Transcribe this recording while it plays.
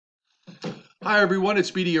Hi, everyone.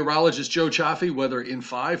 It's meteorologist Joe Chaffee. Weather in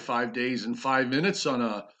 5 days and 5 minutes on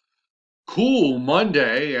a cool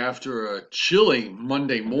Monday after a chilly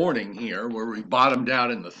Monday morning here where we bottomed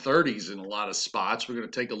out in the 30s in a lot of spots. We're going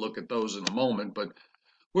to take a look at those in a moment, but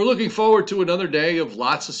we're looking forward to another day of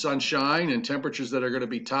lots of sunshine and temperatures that are going to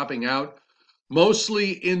be topping out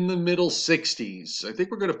mostly in the middle 60s. I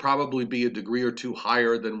think we're going to probably be a degree or two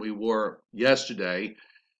higher than we were yesterday.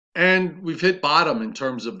 And we've hit bottom in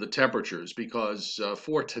terms of the temperatures because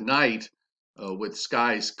for tonight, with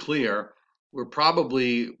skies clear, we're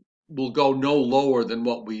probably will go no lower than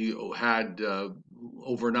what we had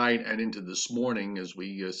overnight and into this morning as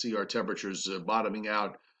we see our temperatures bottoming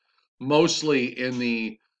out mostly in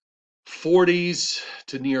the 40s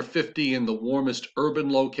to near 50 in the warmest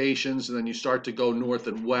urban locations. And then you start to go north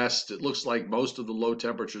and west. It looks like most of the low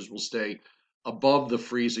temperatures will stay above the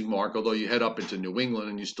freezing mark, although you head up into New England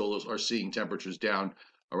and you still are seeing temperatures down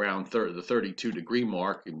around the 32-degree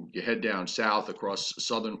mark. And you head down south across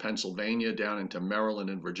southern Pennsylvania, down into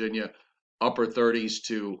Maryland and Virginia, upper 30s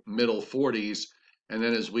to middle 40s. And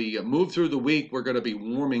then as we move through the week, we're going to be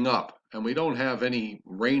warming up. And we don't have any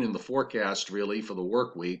rain in the forecast really for the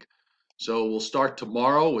work week. So we'll start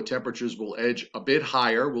tomorrow with temperatures will edge a bit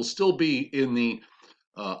higher. We'll still be in the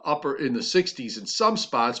upper in the 60s in some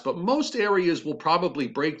spots, but most areas will probably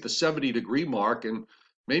break the 70-degree mark and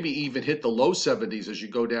maybe even hit the low 70s as you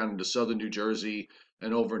go down into southern New Jersey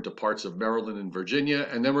and over into parts of Maryland and Virginia.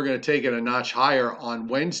 And then we're going to take it a notch higher on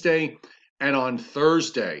Wednesday and on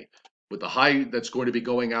Thursday with the high that's going to be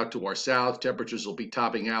going out to our south. Temperatures will be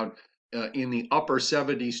topping out in the upper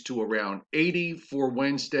 70s to around 80 for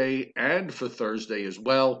Wednesday and for Thursday as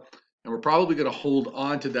well. And we're probably going to hold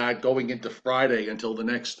on to that going into Friday until the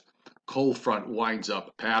next cold front winds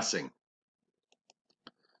up passing.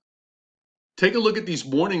 Take a look at these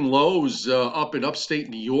morning lows up in upstate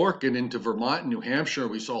New York and into Vermont and New Hampshire.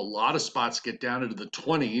 We saw a lot of spots get down into the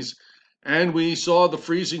 20s, and we saw the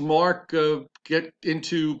freezing mark get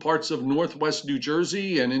into parts of northwest New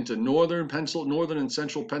Jersey and into northern and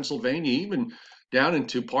central Pennsylvania, even down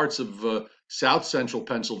into parts of south central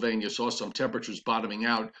Pennsylvania. Saw some temperatures bottoming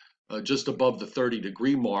out just above the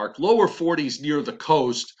 30-degree mark. Lower 40s near the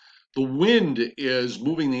coast. The wind is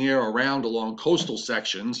moving the air around along coastal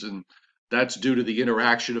sections, and that's due to the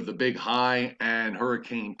interaction of the Big High and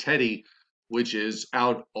Hurricane Teddy, which is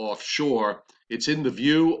out offshore. It's in the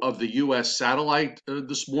view of the U.S. satellite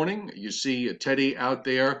this morning. You see Teddy out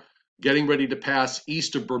there getting ready to pass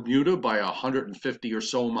east of Bermuda by 150 or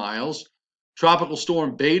so miles. Tropical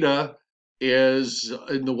storm Beta is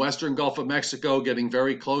in the western Gulf of Mexico, getting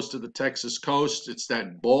very close to the Texas coast. It's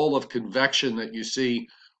that ball of convection that you see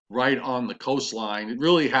right on the coastline. It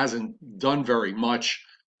really hasn't done very much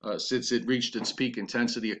since it reached its peak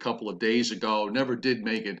intensity a couple of days ago. Never did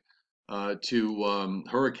make it to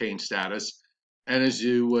hurricane status. And as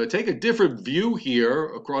you take a different view here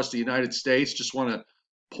across the United States, just want to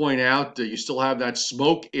point out that you still have that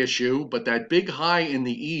smoke issue, but that big high in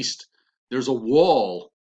the east, there's a wall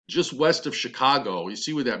just west of Chicago. You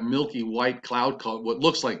see with that milky white cloud cover, what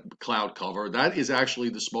looks like cloud cover, that is actually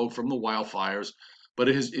the smoke from the wildfires, but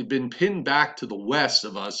it has been pinned back to the west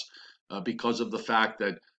of us because of the fact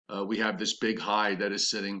that we have this big high that is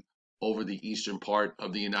sitting over the eastern part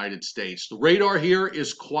of the United States. The radar here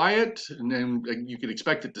is quiet, and then you can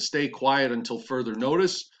expect it to stay quiet until further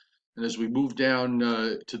notice. And as we move down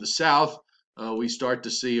to the south, we start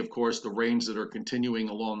to see, of course, the rains that are continuing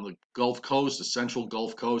along the Gulf Coast, the central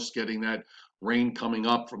Gulf Coast, getting that rain coming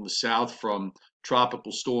up from the south from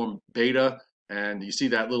Tropical Storm Beta. And you see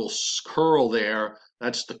that little curl there,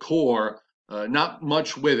 that's the core. Not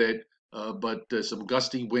much with it, but some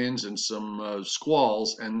gusty winds and some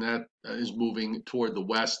squalls, and that is moving toward the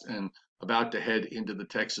west and about to head into the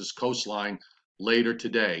Texas coastline later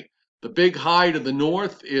today. The big high to the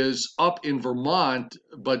north is up in Vermont,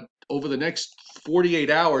 but over the next 48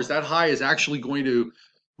 hours, that high is actually going to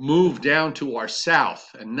move down to our south,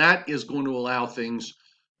 and that is going to allow things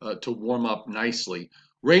to warm up nicely.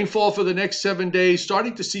 Rainfall for the next 7 days,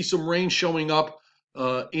 starting to see some rain showing up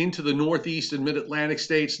into the northeast and mid-Atlantic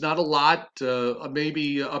states. Not a lot,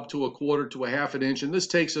 maybe up to a quarter to a half an inch. And this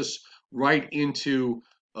takes us right into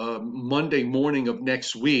Monday morning of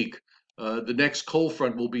next week. The next cold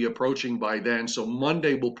front will be approaching by then. So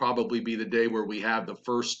Monday will probably be the day where we have the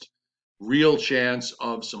first real chance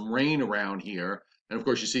of some rain around here. And of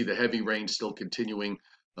course, you see the heavy rain still continuing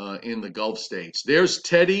in the Gulf states. There's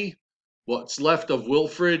Teddy. What's left of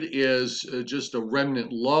Wilfred is just a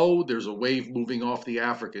remnant low. There's a wave moving off the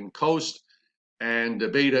African coast, and the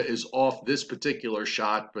Beta is off this particular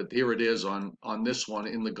shot, but here it is on this one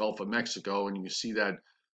in the Gulf of Mexico, and you see that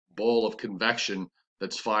ball of convection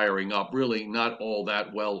that's firing up. Really, not all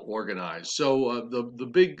that well organized. So the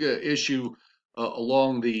big issue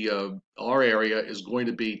along the our area is going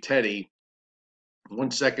to be Teddy. 1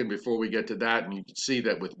 second before we get to that, and you can see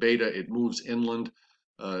that with Beta, it moves inland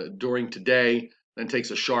during today, then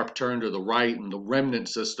takes a sharp turn to the right, and the remnant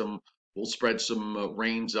system will spread some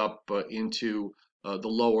rains up into the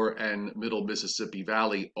lower and middle Mississippi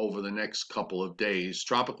Valley over the next couple of days.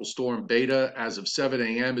 Tropical storm Beta, as of 7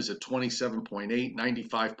 a.m., is at 27.8,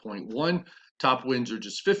 95.1. Top winds are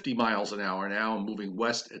just 50 miles an hour now, moving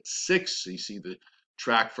west at 6. So you see the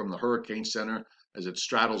track from the Hurricane Center as it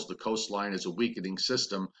straddles the coastline as a weakening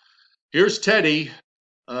system. Here's Teddy,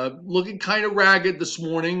 looking kind of ragged this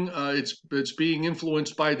morning. It's being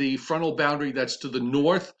influenced by the frontal boundary that's to the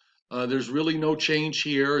north. There's really no change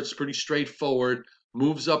here. It's pretty straightforward.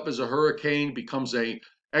 Moves up as a hurricane, becomes a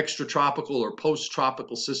extratropical or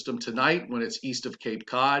post-tropical system tonight when it's east of Cape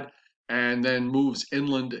Cod, and then moves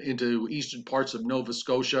inland into eastern parts of Nova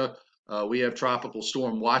Scotia. We have tropical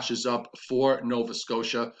storm watches up for Nova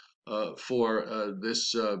Scotia for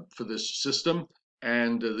this system,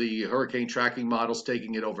 and the hurricane tracking models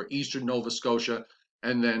taking it over eastern Nova Scotia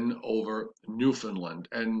and then over Newfoundland.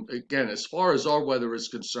 And again, as far as our weather is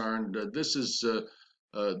concerned, this is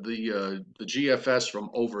the GFS from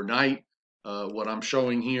overnight. What I'm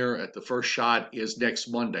showing here at the first shot is next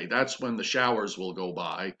Monday. That's when the showers will go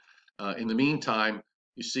by. In the meantime,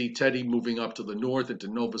 you see Teddy moving up to the north into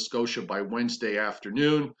Nova Scotia by Wednesday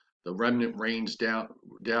afternoon. The remnant rains down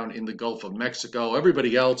in the Gulf of Mexico.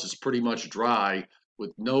 Everybody else is pretty much dry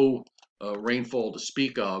with no rainfall to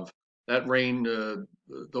speak of. That rain,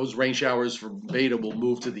 those rain showers from Beta will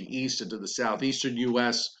move to the east and to the southeastern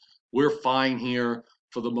U.S. We're fine here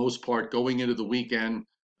for the most part going into the weekend,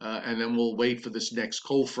 and then we'll wait for this next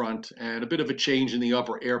cold front and a bit of a change in the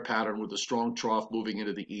upper air pattern with a strong trough moving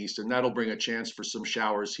into the east, and that'll bring a chance for some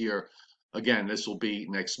showers here. Again, this will be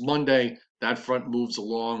next Monday. That front moves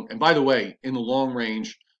along. And by the way, in the long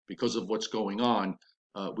range, because of what's going on,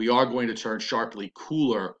 we are going to turn sharply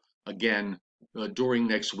cooler again during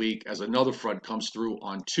next week as another front comes through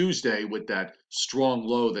on Tuesday with that strong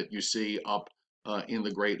low that you see up in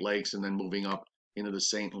the Great Lakes and then moving up into the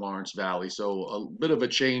St. Lawrence Valley. So a bit of a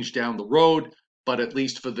change down the road, but at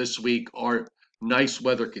least for this week, our nice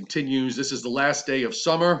weather continues. This is the last day of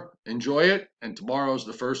summer. Enjoy it. And tomorrow's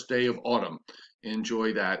the first day of autumn.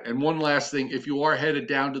 Enjoy that. And one last thing, if you are headed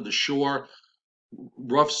down to the shore,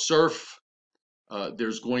 rough surf.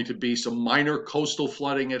 There's going to be some minor coastal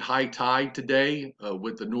flooding at high tide today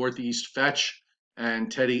with the northeast fetch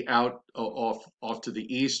and Teddy out off to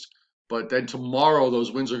the east. But then tomorrow,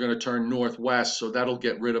 those winds are going to turn northwest, so that'll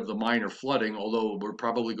get rid of the minor flooding, although we're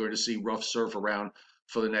probably going to see rough surf around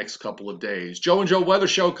for the next couple of days. Joe and Joe Weather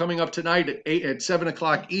Show coming up tonight at 7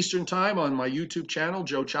 o'clock Eastern Time on my YouTube channel,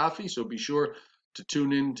 Joe Chaffee, so be sure to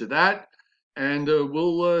tune in to that, and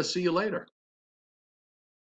we'll see you later.